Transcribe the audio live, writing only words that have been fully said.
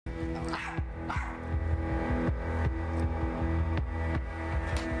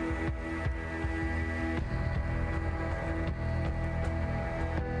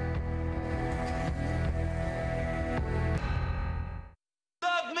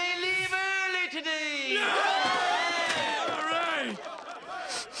today! Yeah! All right!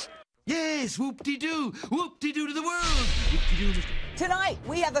 Yes, whoop-de-doo! Whoop-de-doo to the world! Whoop-de-doo, Mr. Tonight,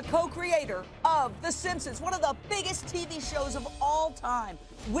 we have the co-creator of The Simpsons, one of the biggest TV shows of all time.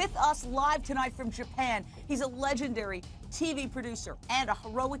 With us live tonight from Japan, he's a legendary TV producer and a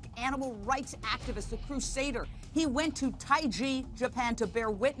heroic animal rights activist, a crusader. He went to Taiji, Japan, to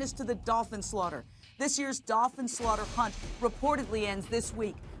bear witness to the dolphin slaughter. This year's dolphin slaughter hunt reportedly ends this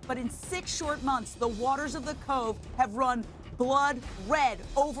week. But in 6 short months, the waters of the cove have run blood red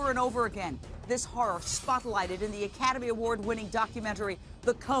over and over again. This horror spotlighted in the Academy Award-winning documentary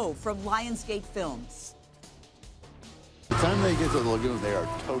The Cove from Lionsgate Films. By the time they get to the lagoon, they are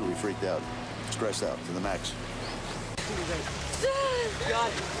totally freaked out, stressed out to the max. Got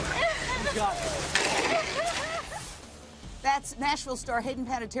it. Got it. That's Nashville star Hayden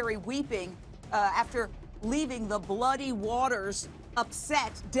Panettiere weeping after leaving the bloody waters,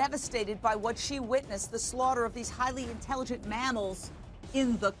 upset, devastated by what she witnessed, the slaughter of these highly intelligent mammals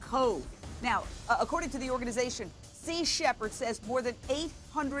in the cove. Now, according to the organization, Sea Shepherd says more than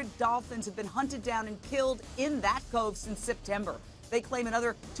 800 dolphins have been hunted down and killed in that cove since September. They claim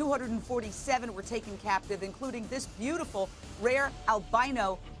another 247 were taken captive, including this beautiful, rare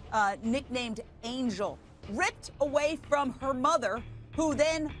albino nicknamed Angel, ripped away from her mother, who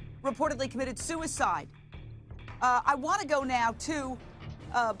then reportedly committed suicide. I want to go now to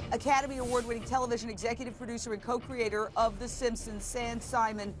Academy Award-winning television executive producer and co-creator of The Simpsons, Sam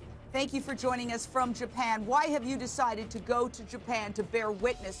Simon. Thank you for joining us from Japan. Why have you decided to go to Japan to bear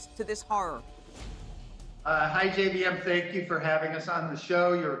witness to this horror? Hi, JBM. Thank you for having us on the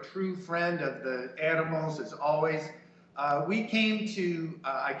show. You're a true friend of the animals, as always. I came to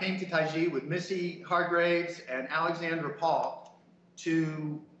Taiji with Missy Hargraves and Alexandra Paul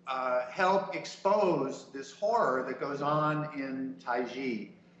to help expose this horror that goes on in Taiji.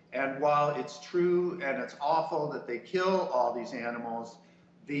 And while it's true and it's awful that they kill all these animals,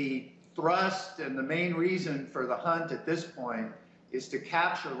 the thrust and the main reason for the hunt at this point is to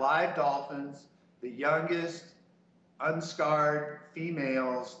capture live dolphins, the youngest, unscarred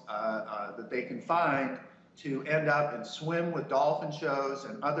females that they can find, to end up and swim with dolphin shows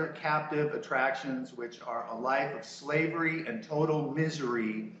and other captive attractions, which are a life of slavery and total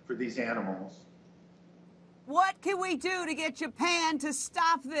misery for these animals. What can we do to get Japan to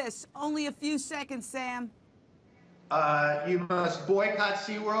stop this? Only a few seconds, Sam. You must boycott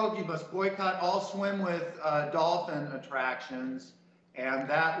SeaWorld. You must boycott all swim with dolphin attractions, and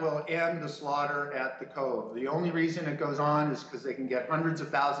that will end the slaughter at the cove. The only reason it goes on is because they can get hundreds of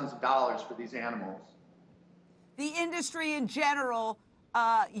thousands of dollars for these animals. The industry in general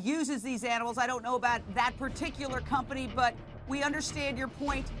uses these animals. I don't know about that particular company, but we understand your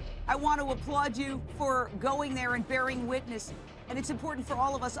point. I want to applaud you for going there and bearing witness. And it's important for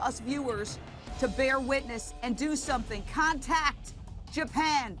all of us viewers, to bear witness and do something. Contact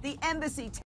Japan, the embassy.